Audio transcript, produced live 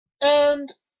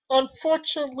And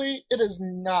unfortunately, it is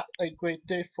not a great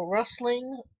day for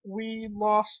wrestling. We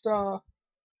lost a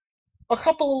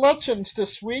couple of legends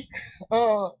this week.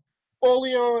 Uh,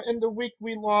 Earlier in the week,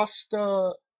 we lost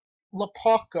La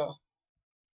Parka,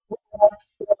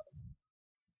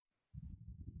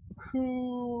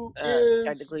 who is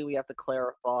Technically, we have to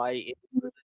clarify it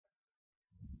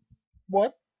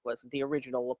what? wasn't the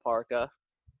original La Parka.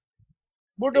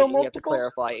 Were there We have to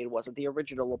multiples? clarify it wasn't the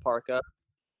original La Parka.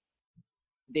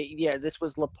 Yeah, this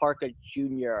was La Parka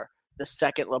Jr., the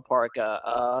second La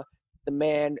Parka. The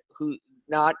man who,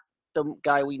 not the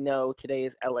guy we know today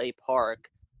as L.A. Park.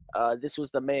 This was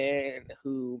the man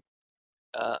who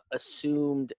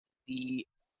assumed the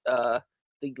uh,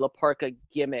 La Parka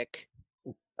gimmick.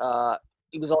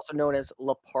 He was also known as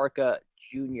La Parka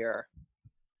Jr.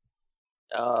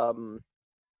 Um,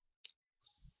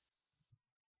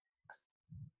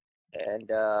 and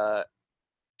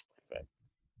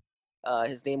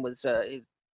his name was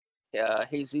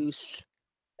Jesus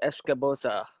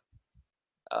Escobosa.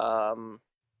 Um,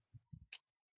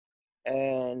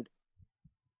 and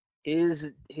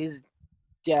his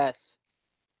death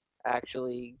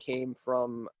actually came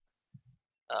from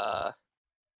uh,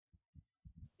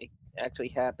 it actually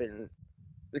happened.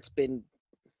 It's been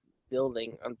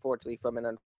building, unfortunately, from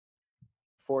an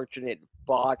unfortunate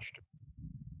botched,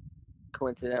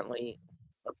 coincidentally,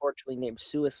 unfortunately named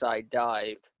suicide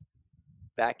dive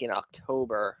back in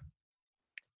October.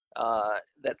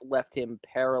 That left him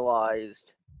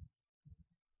paralyzed,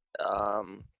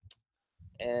 um,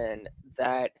 and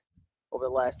that over the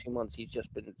last 2 months he's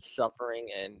just been suffering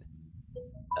and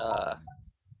uh,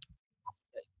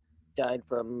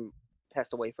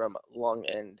 passed away from lung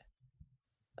and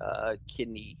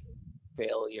kidney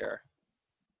failure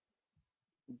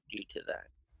due to that.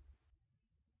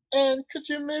 And could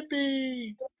you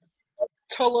maybe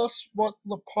tell us what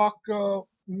La Parka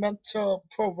meant to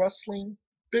pro wrestling?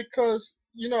 Because,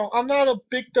 I'm not a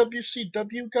big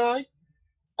WCW guy,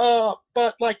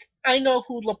 but like I know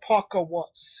who La Parka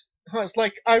was. It's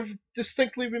like I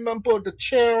distinctly remember the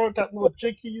chair that little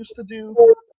Jakey used to do.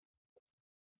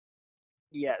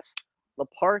 Yes,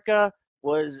 Laparca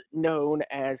was known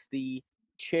as the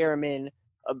chairman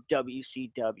of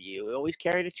WCW. He always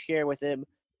carried a chair with him,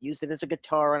 used it as a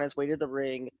guitar on his way to the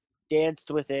ring,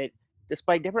 danced with it,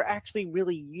 despite never actually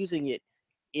really using it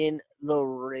in the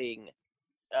ring.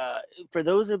 Uh, for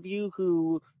those of you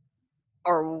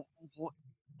are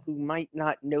who might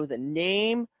not know the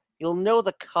name, you'll know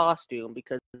the costume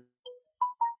because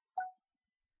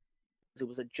it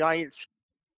was a giant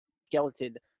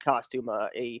skeleton costume,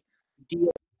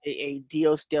 Dio, a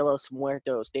Dios de los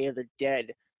Muertos, Day of the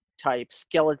Dead type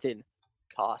skeleton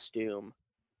costume.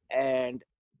 And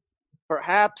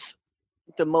perhaps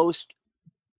the most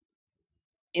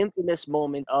infamous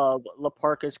moment of La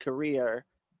Parca's career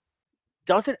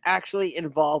doesn't actually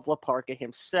involve La Parca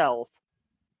himself,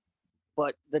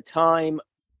 but the time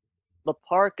La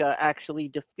Parca actually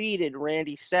defeated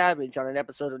Randy Savage on an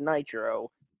episode of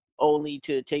Nitro, only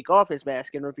to take off his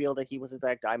mask and reveal that he was in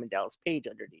fact Diamond Dallas Page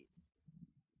underneath.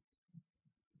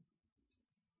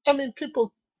 I mean,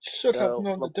 people should have So,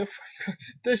 known the difference.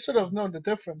 They should have known the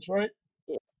difference, right?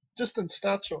 Just in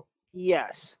stature.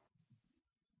 yes,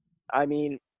 I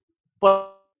mean,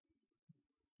 but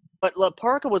La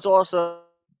Parka was also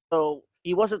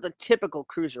he wasn't the typical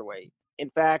cruiserweight. In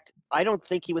fact, I don't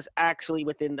think he was actually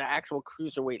within the actual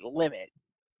cruiserweight limit.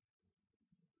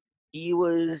 He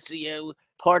was,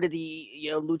 part of the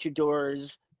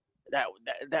luchadors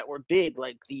that were big,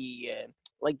 like the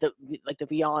like the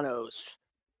Villanos,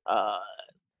 uh,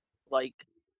 like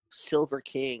Silver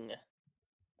King,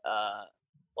 uh,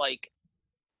 like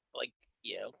like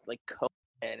like Cohen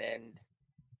and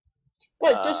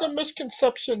Right, there's uh, a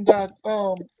misconception that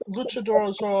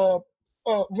luchadors are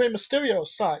Rey Mysterio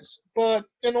size, but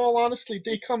in all honesty,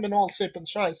 they come in all shapes and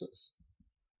sizes.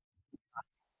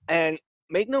 and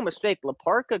make no mistake,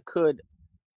 Laparca could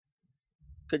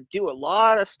do a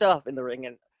lot of stuff in the ring,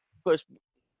 and of course,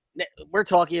 we're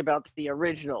talking about the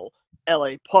original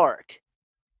L.A. Park.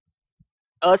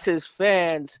 Us as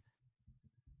fans,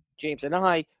 James and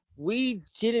I, we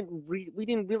didn't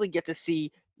really get to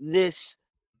see this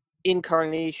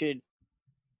incarnation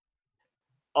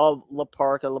of La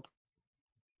Parka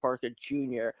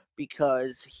Jr.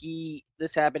 because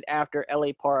this happened after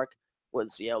L.A. Park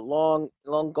was long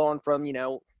gone from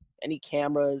any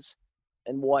cameras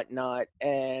and whatnot,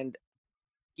 and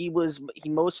he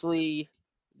mostly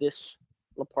this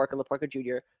La Parka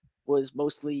Jr. was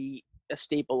mostly a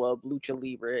staple of Lucha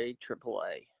Libre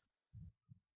AAA.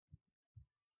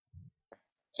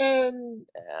 And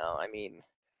Now, I mean,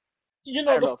 You I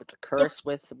know don't the know if it's a the curse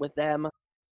with them.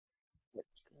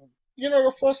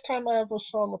 the first time I ever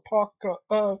saw Parka,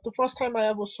 the first time I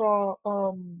ever saw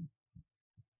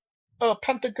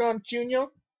Pentagon Junior,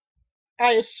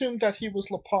 I assumed that he was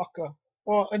Parka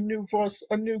or a new voice,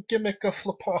 a new gimmick of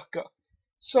Parka.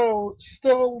 So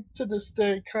still to this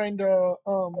day, kind of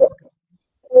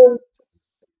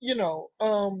you know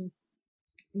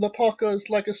Parka's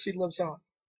legacy lives on.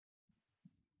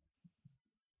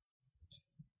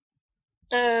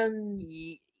 And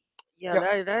Ye- Yeah,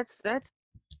 yeah, that's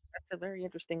a very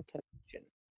interesting connection.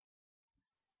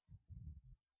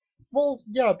 well,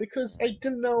 yeah, because I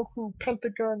didn't know who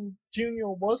Pentagon Junior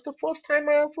was the first time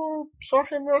I ever saw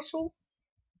him wrestle.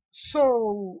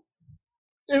 So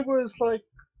it was like,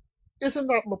 isn't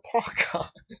that Parka?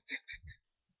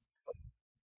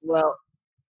 Well,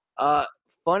 uh,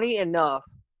 funny enough,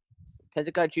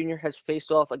 Pentagon Jr. has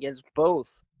faced off against both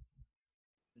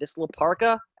this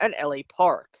Parka and LA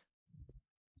Park.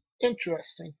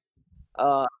 Interesting.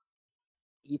 Uh,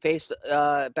 he faced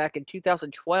back in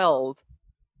 2012.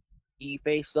 He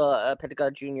faced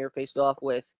Pentagon Jr. faced off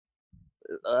with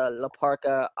La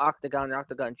Parka Octagon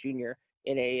Jr.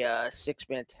 in a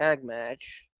six-man tag match.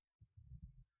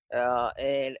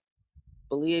 And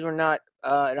believe it or not,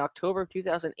 in October of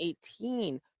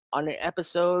 2018, on an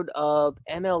episode of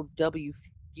MLW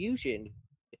Fusion,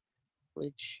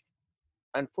 which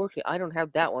unfortunately I don't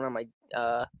have that one on my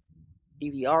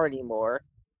DVR anymore,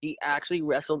 he actually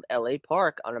wrestled LA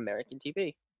Park on American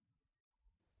TV.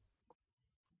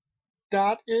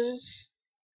 That is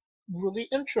really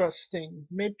interesting.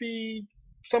 Maybe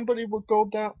somebody will go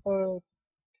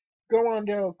on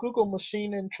their Google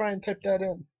machine and try and type that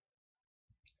in.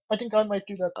 I think I might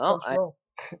do that Oh, as well.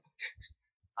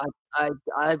 I, I,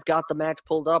 I've got the match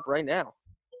pulled up right now.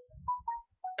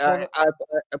 Well,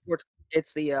 Of course,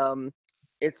 it's the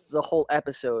whole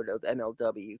episode of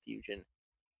MLW Fusion.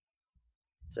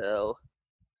 So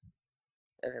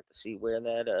I have to see where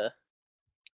that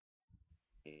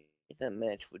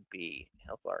match would be.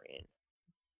 How far in?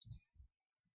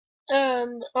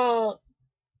 and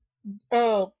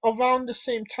around the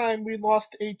same time, we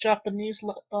lost a Japanese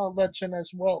legend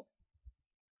as well.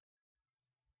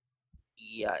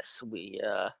 Yes, we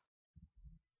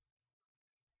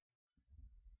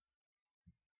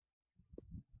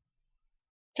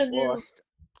Can you? lost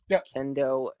Yeah.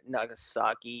 Kendo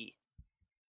Nagasaki.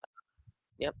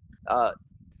 Yep. Uh,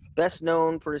 best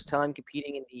known for his time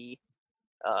competing in the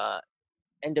uh,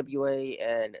 NWA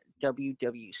and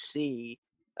WWC.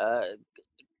 Uh,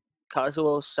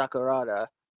 Kazuo Sakurada,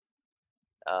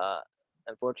 uh,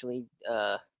 unfortunately,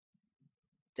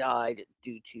 died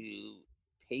due to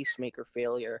pacemaker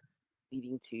failure,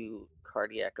 leading to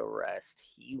cardiac arrest.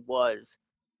 He was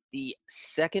the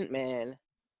second man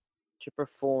to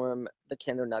perform the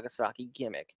Kendo Nagasaki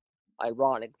gimmick.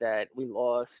 Ironic that we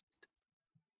lost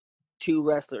two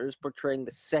wrestlers portraying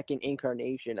the second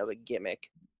incarnation of a gimmick.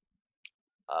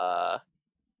 Uh,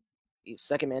 he was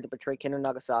second man to portray Kendo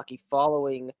Nagasaki,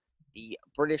 following the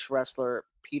British wrestler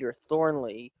Peter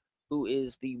Thornley, who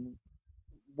is the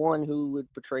one who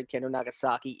would portray Kendo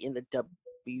Nagasaki in the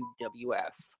WWF.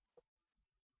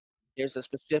 There's a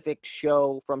specific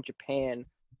show from Japan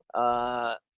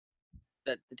uh,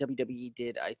 that the WWE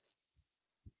did. I,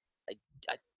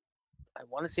 I, I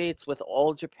want to say it's with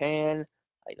All Japan.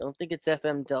 I don't think it's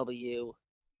FMW.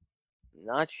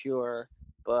 Not sure,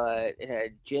 but it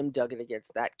had Jim Duggan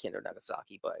against that Kendo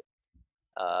Nagasaki.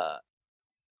 Uh,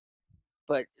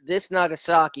 but this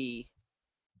Nagasaki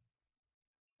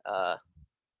uh,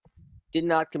 did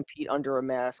not compete under a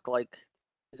mask like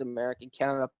his American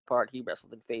counterpart. He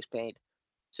wrestled in face paint,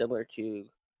 similar to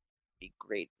the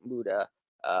Great Muta.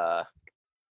 Uh,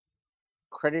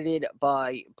 Credited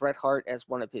by Bret Hart as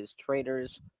one of his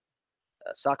trainers.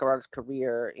 Sakurada's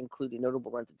career included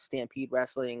notable runs in Stampede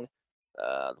Wrestling,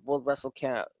 the World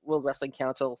Wrestling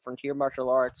Council, Frontier Martial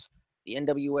Arts, the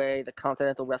NWA, the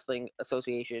Continental Wrestling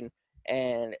Association,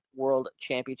 and World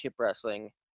Championship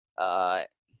Wrestling. Uh,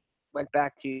 Went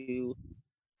back to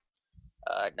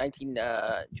Japan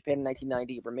in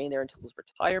 1990, remained there until his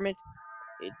retirement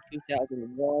in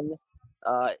 2001.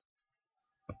 Uh,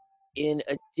 in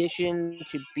addition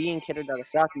to being Kendo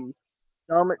Nagasaki,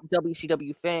 some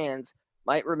WCW fans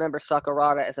might remember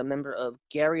Sakurada as a member of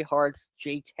Gary Hart's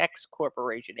J-Tex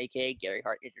Corporation, aka Gary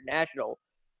Hart International,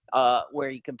 where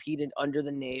he competed under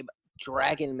the name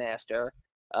Dragon Master,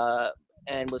 uh,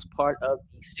 and was part of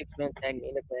the six-man tag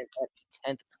main event at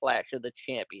the 10th Clash of the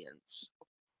Champions.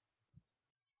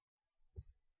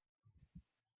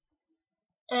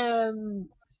 And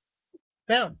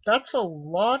damn, that's a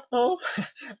lot of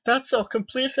that's a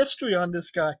complete history on this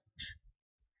guy.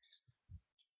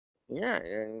 Yeah,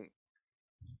 and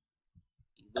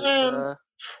he was And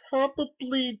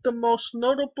probably the most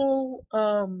notable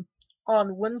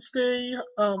on Wednesday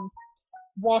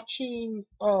watching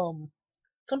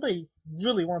somebody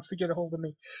really wants to get a hold of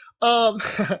me. Um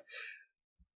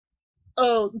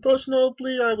most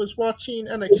notably I was watching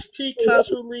NXT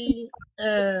casually,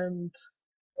 and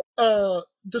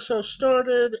the show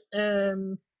started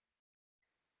and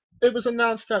it was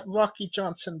announced that Rocky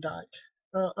Johnson died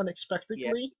yeah,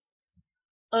 unexpectedly.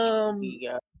 Um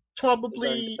we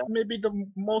learned Probably about. maybe the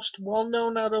most well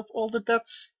known out of all the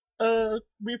deaths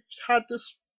we've had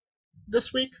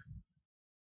this week.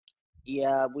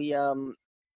 Yeah, we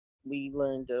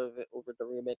learned of it over the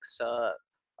remix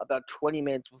about 20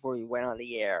 minutes before we went on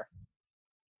the air,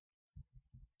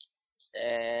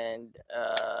 and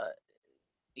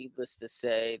needless to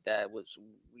say, that was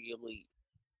really,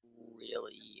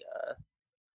 really,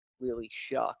 really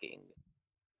shocking,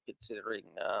 considering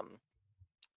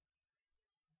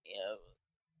you know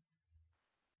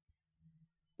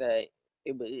that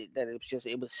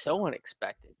it was so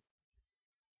unexpected.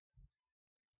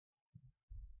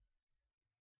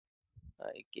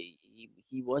 Like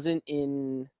he wasn't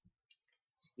in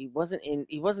he wasn't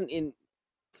in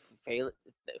fail,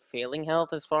 failing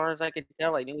health as far as I could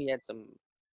tell. I knew he had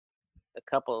a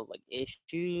couple of like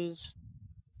issues,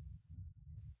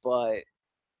 but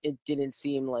it didn't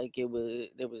seem like it was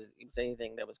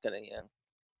anything that was gonna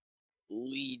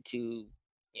lead to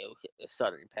a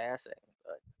sudden passing.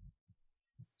 But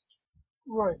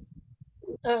Right.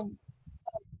 And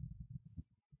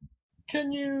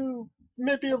can you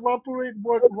maybe elaborate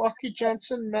what Rocky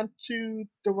Johnson meant to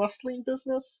the wrestling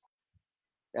business?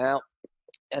 now,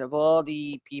 out of all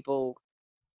the people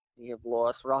we have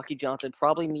lost, Rocky Johnson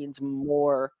probably means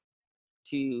more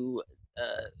to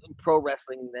pro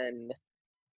wrestling than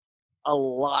a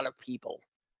lot of people,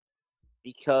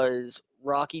 because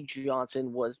Rocky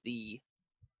Johnson was the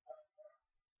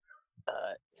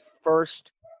uh,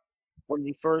 first one of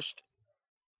the first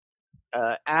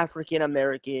African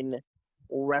American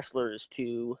wrestlers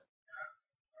to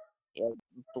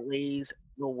blaze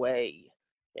the way.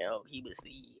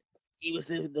 He was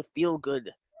the feel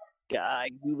good guy.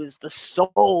 He was the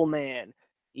soul man.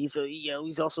 He's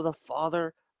also the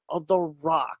father of the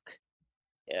Rock.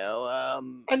 You know,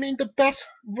 I mean, the best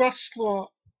wrestler,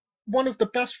 one of the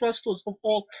best wrestlers of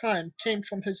all time, came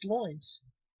from his loins.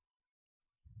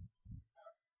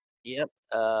 yep.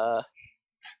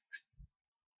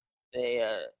 They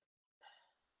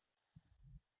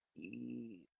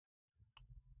he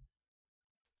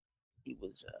he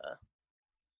was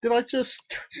Did I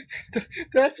just did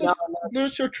I no, just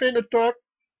lose your train of thought?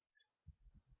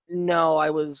 no. I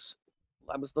was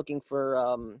looking for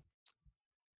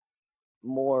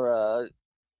more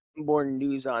more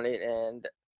news on it, and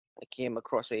I came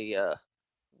across a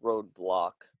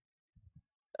roadblock.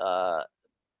 Uh,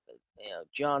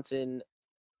 Johnson,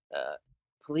 uh,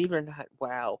 believe it or not,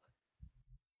 wow,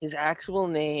 his actual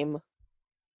name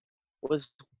was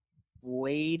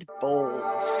Wade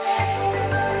Bowles.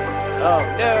 Oh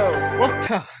What no!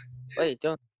 the Wait,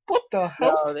 don't. what the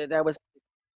hell? No, that was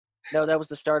no, that was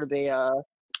the start of a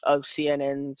of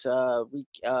CNN's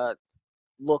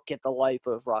look at the life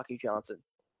of Rocky Johnson.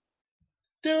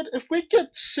 Dude, if we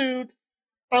get sued,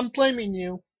 I'm blaming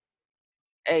you.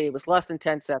 Hey, it was less than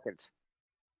 10 seconds.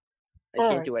 I can't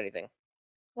Alright, do anything.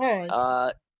 alright.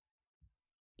 Uh,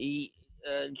 he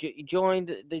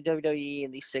joined the WWE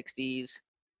in the '60s.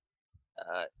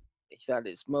 Uh, he found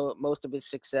most of his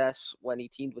success when he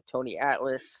teamed with Tony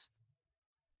Atlas.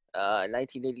 In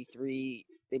 1983,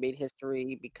 they made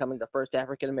history, becoming the first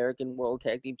African American World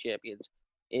Tag Team Champions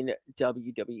in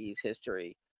WWE's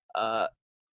history. Uh,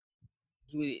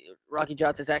 Rocky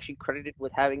Johnson is actually credited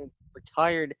with having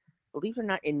retired, believe it or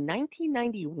not, in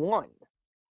 1991.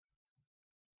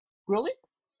 Really?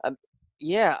 Um,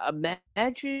 yeah,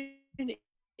 imagine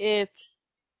if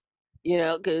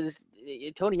because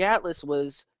Tony Atlas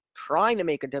was trying to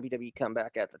make a WWE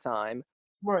comeback at the time.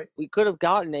 Right. We could have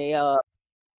gotten a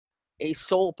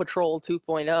Soul Patrol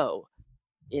 2.0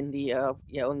 in the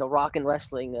in the rock and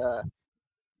wrestling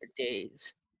days.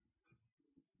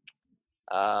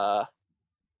 Uh,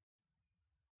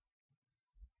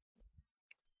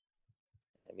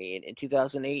 I mean, in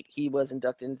 2008, he was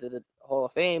inducted into the Hall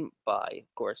of Fame by,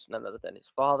 of course, none other than his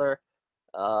father.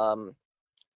 Um,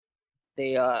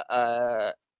 they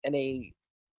in a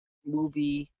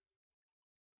movie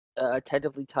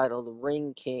tentatively titled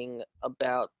Ring King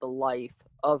about the life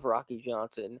of Rocky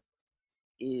Johnson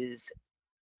is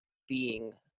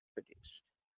being produced.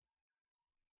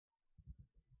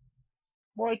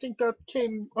 Well, I think that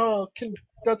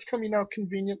that's coming out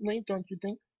conveniently, don't you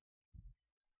think?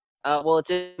 Well, it's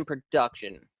in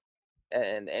production,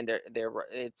 and they're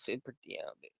it's in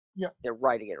Yeah. they're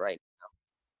writing it right.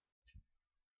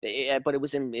 But it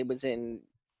was in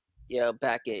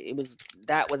back it was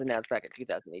that was announced back in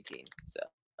 2018. So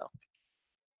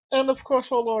And of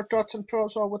course, all our thoughts and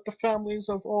prayers are with the families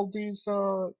of all these,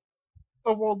 of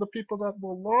all the people that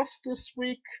were lost this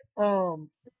week.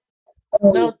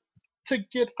 Now, to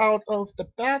get out of the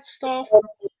bad stuff,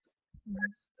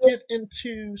 get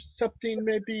into something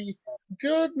maybe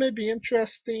good, maybe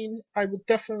interesting. I would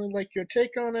definitely like your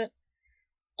take on it.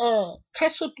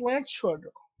 Tessa Blanchard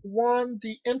won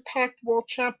the Impact World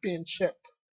Championship,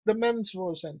 the men's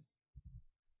version.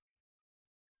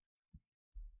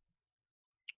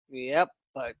 yep,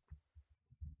 but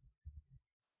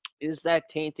is that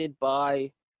tainted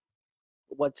by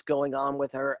what's going on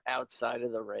with her outside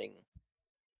of the ring?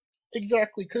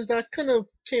 Exactly, because that kind of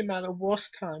came at a worse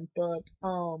time, but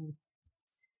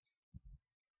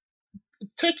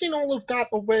taking all of that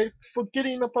away,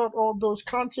 forgetting about all those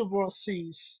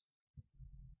controversies,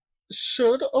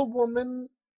 should a woman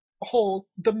hold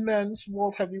the men's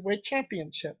World Heavyweight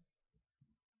Championship?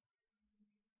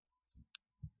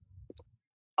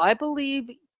 I believe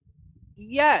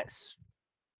yes.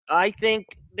 I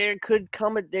think there could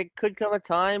come a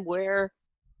time where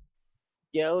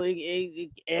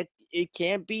it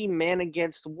can't be man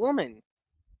against woman.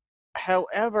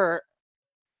 However,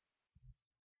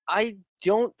 I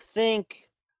don't think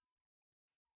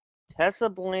Tessa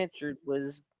Blanchard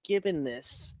was given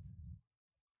this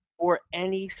for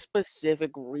any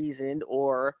specific reason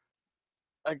or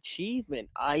achievement.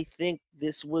 I think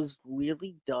this was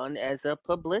really done as a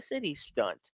publicity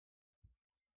stunt.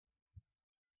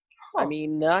 I Huh.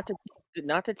 mean, not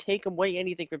to take away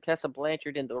anything from Tessa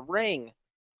Blanchard in the ring,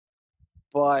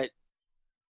 but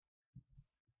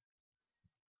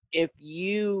if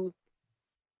you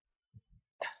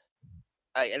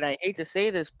and I hate to say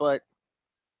this, but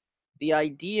the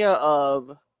idea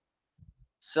of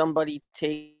somebody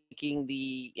taking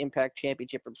the Impact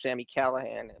Championship from Sami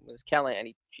Callihan, it was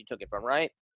Callahan she took it from,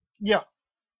 right? Yeah.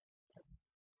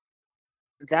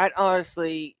 That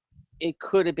honestly, it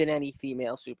could have been any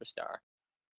female superstar.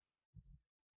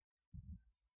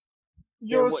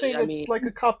 You're saying I it's mean, like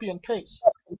a copy and paste.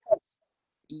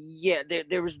 yeah,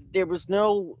 there was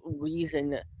no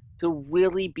reason to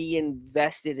really be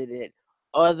invested in it,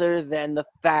 other than the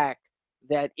fact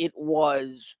that it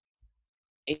was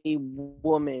a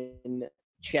woman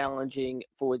challenging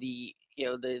for the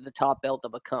the top belt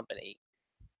of a company.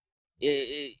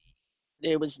 It,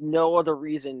 there was no other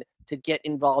reason to get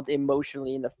involved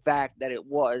emotionally in the fact that it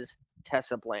was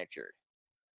Tessa Blanchard.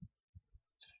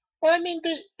 Well, I mean,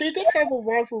 they did have a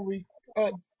rivalry.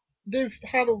 Uh, they've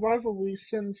had a rivalry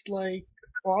since like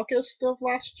August of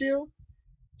last year.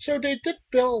 So they did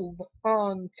build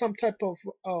on some type of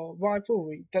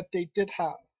rivalry that they did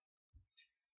have.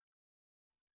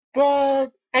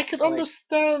 But I could Like,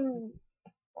 understand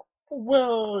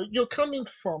where you're coming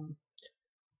from.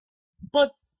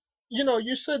 But,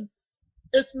 you said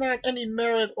it's not any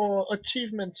merit or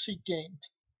achievement she gained.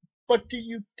 But do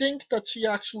you think that she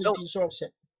actually no, deserves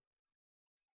it?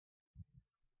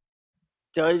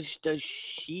 does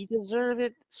she deserve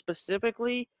it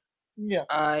specifically? Yeah.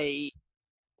 I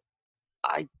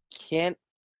I can't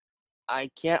I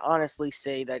can't honestly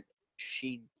say that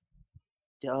she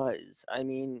does. I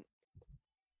mean,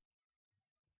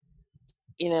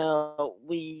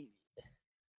 we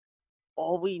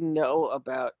all we know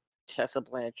about Tessa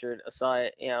Blanchard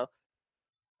aside,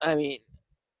 I mean,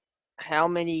 how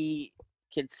many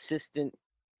consistent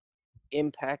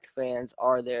Impact fans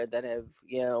are there that have,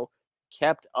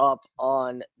 kept up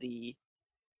on the,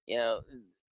 you know,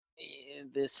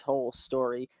 this whole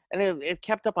story and have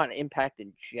kept up on Impact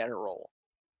in general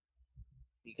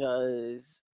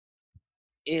because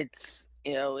it's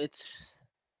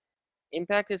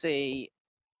Impact is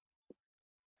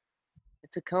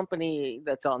it's a company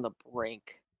that's on the brink.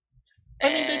 I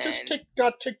mean, they just And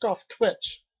got kicked off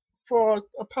Twitch for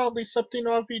apparently something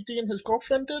RVD and his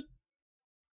girlfriend did.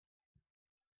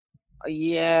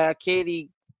 yeah, Katie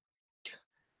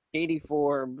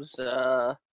Forbes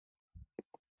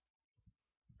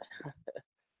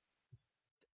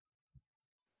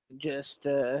just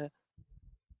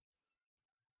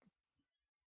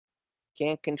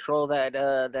can't control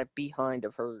that behind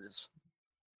of hers.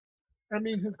 I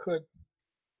mean, who could?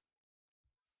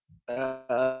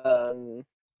 Um,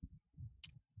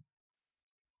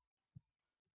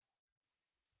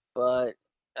 but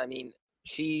I mean,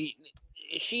 she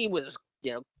she was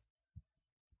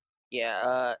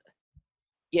yeah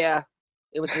yeah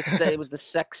it was the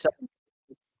sex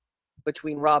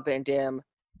between Rob Van Dam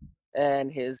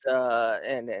and his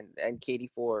and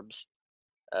Katie Forbes.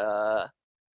 Uh,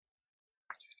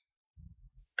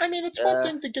 I mean, it's one uh,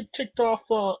 thing to get kicked off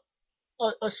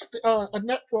a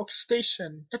network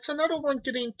station. It's another one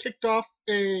getting kicked off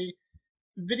a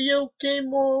video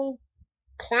game or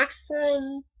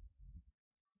platform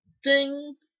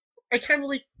thing. I can't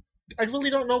really, I really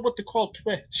don't know what to call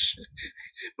Twitch,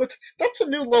 but that's a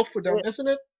new low for them, isn't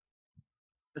it?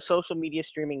 the social media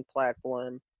streaming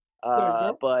platform. There you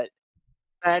go. But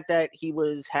the fact that he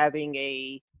was having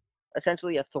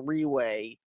essentially a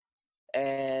three-way,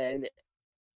 and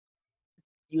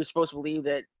you were supposed to believe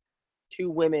that two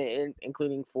women,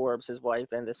 including Forbes, his wife,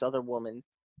 and this other woman,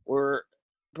 were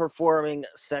performing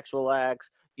sexual acts.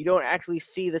 You don't actually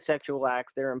see the sexual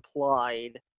acts; they're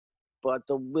implied, but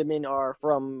the women are,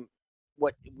 from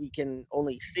what we can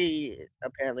only see,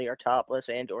 apparently are topless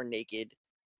and or naked.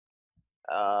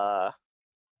 Uh,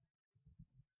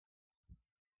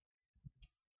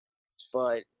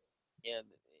 but yeah,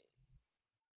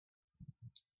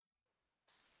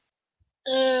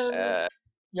 And uh,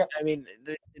 yeah, I mean,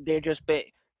 they're just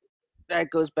that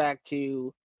goes back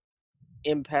to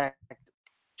Impact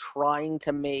trying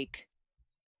to make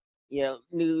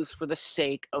news for the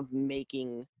sake of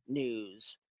making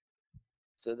news,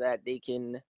 so that they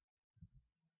can,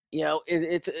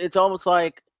 it's almost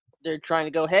like they're trying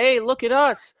to go, hey, look at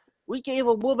us, we gave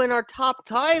a woman our top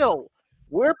title,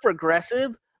 we're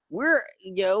progressive, we're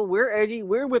edgy,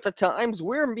 we're with the times,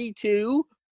 we're Me Too.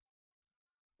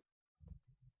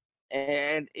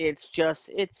 And it's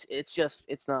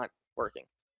not working.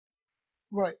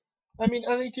 right. I mean,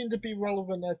 anything to be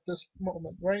relevant at this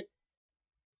moment, right?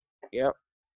 Yep.